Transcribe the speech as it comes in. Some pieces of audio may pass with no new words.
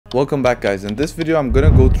Welcome back, guys. In this video I'm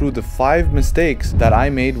gonna go through the 5 mistakes that I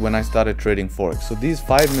made when I started trading Forex. So these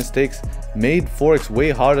 5 mistakes made Forex way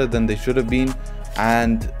harder than they should have been,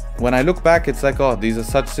 and when I look back it's like, oh, these are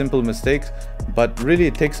such simple mistakes, but really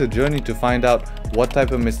it takes a journey to find out what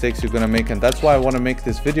type of mistakes you're gonna make. And that's why I want to make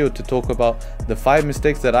this video, to talk about the 5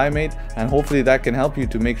 mistakes that I made, and hopefully that can help you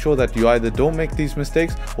to make sure that you either don't make these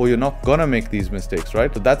mistakes or you're not gonna make these mistakes,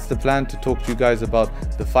 right? So that's the plan, to talk to you guys about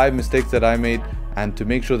the 5 mistakes that I made and to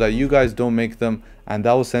make sure that you guys don't make them, and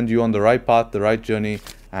that will send you on the right path, the right journey,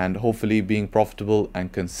 and hopefully being profitable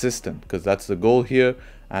and consistent, because that's the goal here.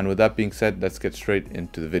 And with that being said, let's get straight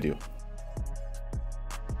into the video.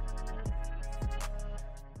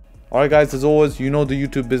 Alright guys, as always, you know the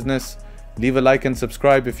YouTube business. Leave a like and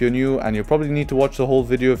subscribe if you're new, and you probably need to watch the whole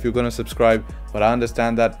video if you're going to subscribe, but I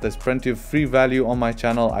understand that there's plenty of free value on my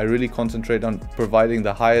channel. I really concentrate on providing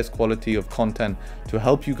the highest quality of content to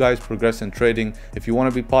help you guys progress in trading. If you want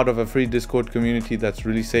to be part of a free Discord community that's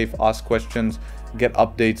really safe, ask questions, get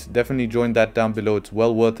updates, definitely join that down below. It's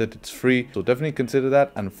well worth it, it's free, so definitely consider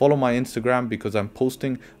that. And follow my Instagram, because I'm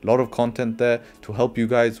posting a lot of content there to help you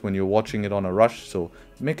guys when you're watching it on a rush. So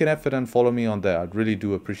make an effort and follow me on there. I'd really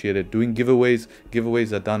do appreciate it. Doing giveaways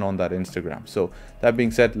are done on that Instagram. So that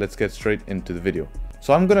being said, let's get straight into the video.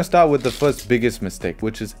 So I'm going to start with the first biggest mistake,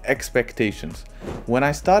 which is expectations. When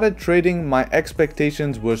I started trading, my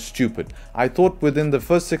expectations were stupid. I thought within the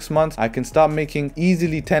first 6 months I can start making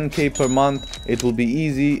easily 10k per month. It will be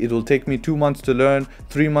easy. It will take me 2 months to learn,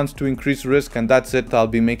 3 months to increase risk, and that's it. I'll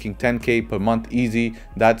be making 10k per month easy.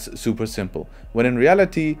 That's super simple. When in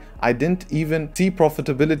reality, I didn't even see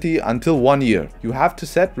profitability until 1 year. You have to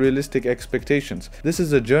set realistic expectations. This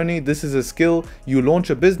is a journey. This is a skill. You launch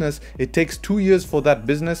a business. It takes 2 years for that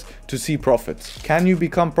business to see profits. Can you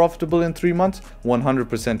become profitable in 3 months?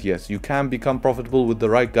 100% yes. You can become profitable with the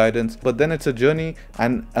right guidance, but then it's a journey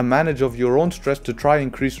and a manage of your own stress to try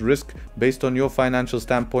increase risk based on your financial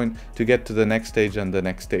standpoint to get to the next stage and the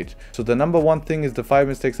next stage. So the number one thing is the 5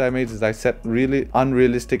 mistakes I made is I set really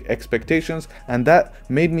unrealistic expectations, and that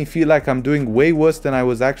made me feel like I'm doing way worse than I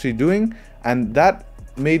was actually doing, and that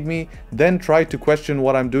made me then try to question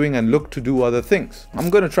what I'm doing and look to do other things. I'm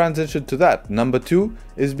going to transition to that. Number 2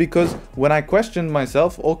 is because when I questioned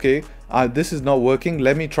myself, okay, this is not working,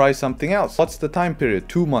 let me try something else. What's the time period?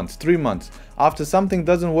 2 months, 3 months. After something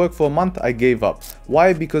doesn't work for a month, I gave up.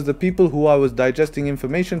 Why? Because the people who I was digesting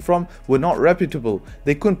information from were not reputable.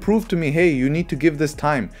 They couldn't prove to me, hey, you need to give this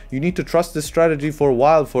time. You need to trust this strategy for a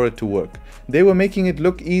while for it to work. They were making it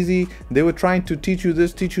look easy. They were trying to teach you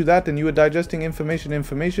this, teach you that, and you were digesting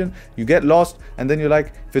information. You get lost, and then you're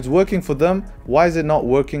like, if it's working for them, why is it not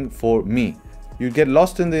working for me? You get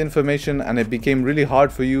lost in the information, and it became really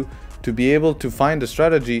hard for you to be able to find a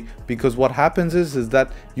strategy, because what happens is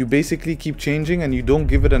that you basically keep changing and you don't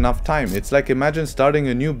give it enough time. It's like, imagine starting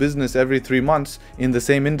a new business every 3 months in the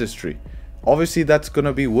same industry. Obviously that's going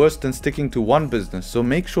to be worse than sticking to one business. So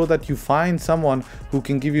make sure that you find someone who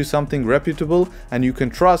can give you something reputable and you can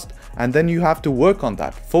trust, and then you have to work on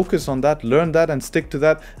that, focus on that, learn that and stick to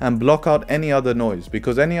that, and block out any other noise,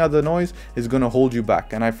 because any other noise is going to hold you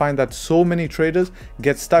back. And I find that so many traders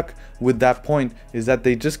get stuck with that point, is that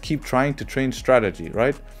they just keep trying to change strategy,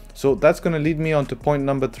 right? So that's going to lead me on to point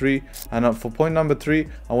number 3. And for point number 3,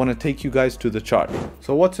 I want to take you guys to the chart.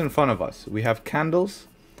 So what's in front of us? We have candles.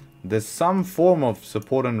 There's some form of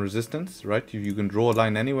support and resistance, right? You can draw a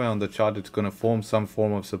line anywhere on the chart, it's going to form some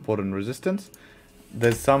form of support and resistance.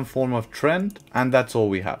 There's some form of trend, and that's all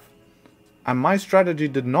we have. And my strategy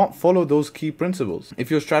did not follow those key principles.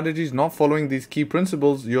 If your strategy is not following these key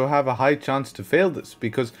principles, you'll have a high chance to fail this,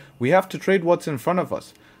 because we have to trade what's in front of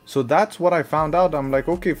us. So that's what I found out. I'm like,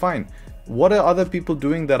 okay, fine. What are other people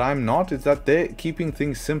doing that I'm not? Is that they're keeping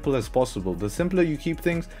things simple as possible. The simpler you keep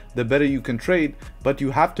things, the better you can trade, but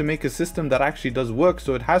you have to make a system that actually does work.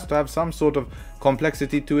 So it has to have some sort of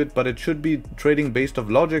complexity to it, but it should be trading based off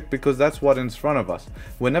logic, because that's what's in front of us.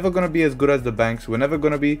 We're never going to be as good as the banks. We're never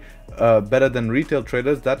going to be better than retail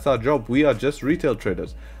traders. That's our job. We are just retail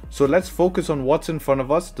traders. So let's focus on what's in front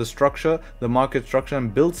of us, the structure, the market structure,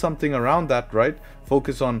 and build something around that, right?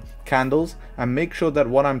 Focus on candles and make sure that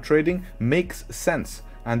what I'm trading makes sense.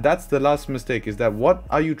 And that's the last mistake, is that what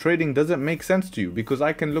are you trading doesn't make sense to you. Because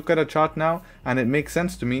I can look at a chart now and it makes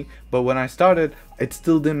sense to me, but when I started, it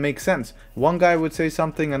still didn't make sense. One guy would say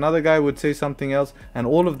something, another guy would say something else, and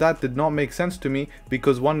all of that did not make sense to me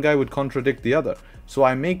because one guy would contradict the other. So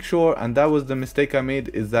I make sure, and that was the mistake I made,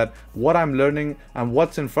 is that what I'm learning and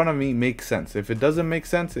what's in front of me makes sense. If it doesn't make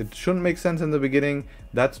sense, it shouldn't make sense in the beginning,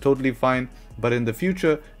 that's totally fine, but in the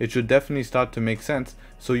future it should definitely start to make sense.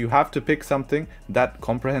 So you have to pick something that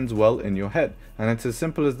comprehends well in your head, and it's as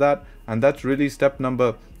simple as that. And that's really step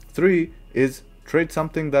number 3, is trade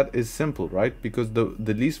something that is simple, right? Because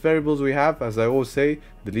the least variables we have, as I always say,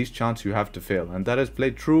 the least chance you have to fail, and that is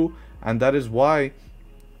played true, and that is why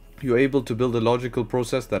you're able to build a logical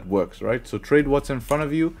process that works, right? So trade what's in front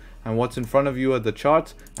of you, and what's in front of you are the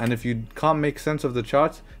charts, and if you can't make sense of the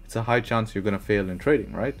charts, it's a high chance you're going to fail in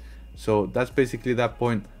trading, right? So that's basically that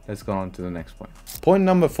point. Let's go on to the next point. Point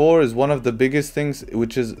number 4 is one of the biggest things,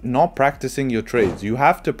 which is not practicing your trades. You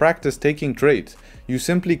have to practice taking trades. You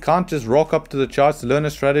simply can't just rock up to the charts, learn a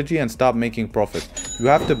strategy and start making profit. You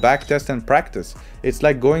have to backtest and practice. It's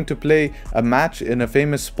like going to play a match in a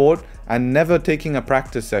famous sport and never taking a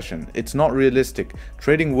practice session. It's not realistic.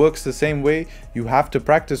 Trading works the same way. You have to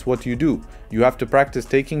practice what you do. You have to practice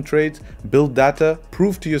taking trades, build data,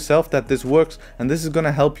 prove to yourself that this works, and this is going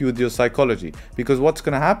to help you with your psychology. Because what's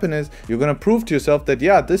going to happen is you're going to prove to yourself that,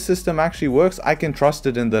 yeah, this system actually works. I can trust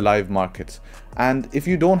it in the live markets. And if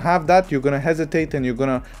you don't have that, you're going to hesitate and you're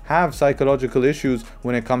going to have psychological issues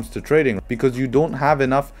when it comes to trading, because you don't have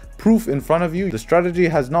enough proof in front of you. The strategy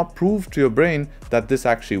has not proved to your brain that this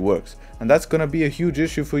actually works, and that's going to be a huge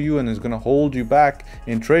issue for you and is going to hold you back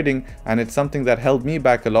in trading. And it's something that held me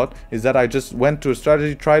back a lot, is that I just went to a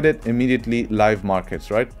strategy, tried it, immediately live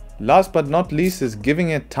markets, right? Last but not least is giving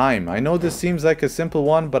it time. I know this seems like a simple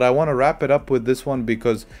one, but I want to wrap it up with this one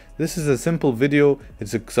because this is a simple video.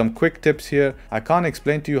 It's some quick tips here. I can't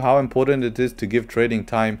explain to you how important it is to give trading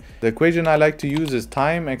time. The equation I like to use is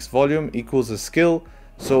time x volume equals a skill.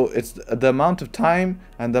 So it's the amount of time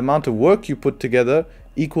and the amount of work you put together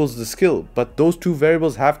equals the skill, but those two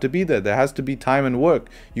variables have to be there. There has to be time and work.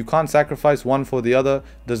 You can't sacrifice one for the other.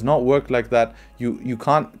 It does not work like that. You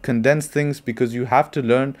can't condense things, because you have to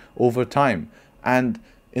learn over time. And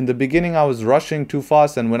in the beginning I was rushing too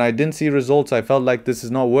fast, and when I didn't see results I felt like this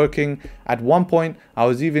is not working. At one point I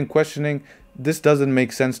was even questioning, this doesn't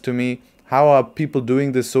make sense to me. How are people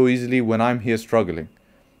doing this so easily when I'm here struggling?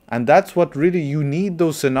 And that's what really, you need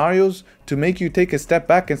those scenarios to make you take a step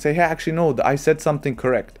back and say, hey, actually, no, I said something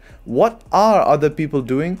correct. What are other people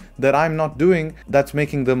doing that I'm not doing that's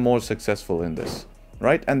making them more successful in this,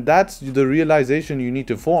 right? And that's the realization you need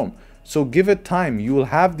to form. So give it time. You will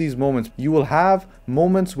have these moments. You will have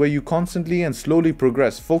moments where you constantly and slowly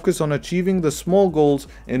progress. Focus on achieving the small goals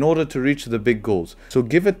in order to reach the big goals. So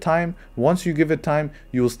give it time. Once you give it time,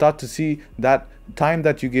 you will start to see that time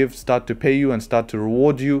that you give start to pay you and start to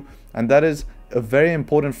reward you. And that is a very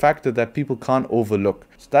important factor that people can't overlook.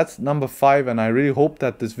 So that's number 5, and I really hope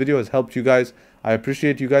that this video has helped you guys. I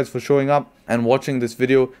appreciate you guys for showing up and watching this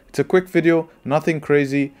video. It's a quick video, nothing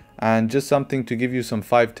crazy, and just something to give you some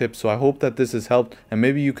 5 tips. So I hope that this has helped, and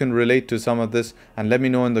maybe you can relate to some of this, and let me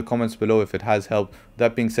know in the comments below if it has helped.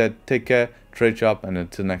 That being said, take care, trade sharp, and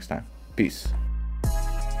until next time, peace.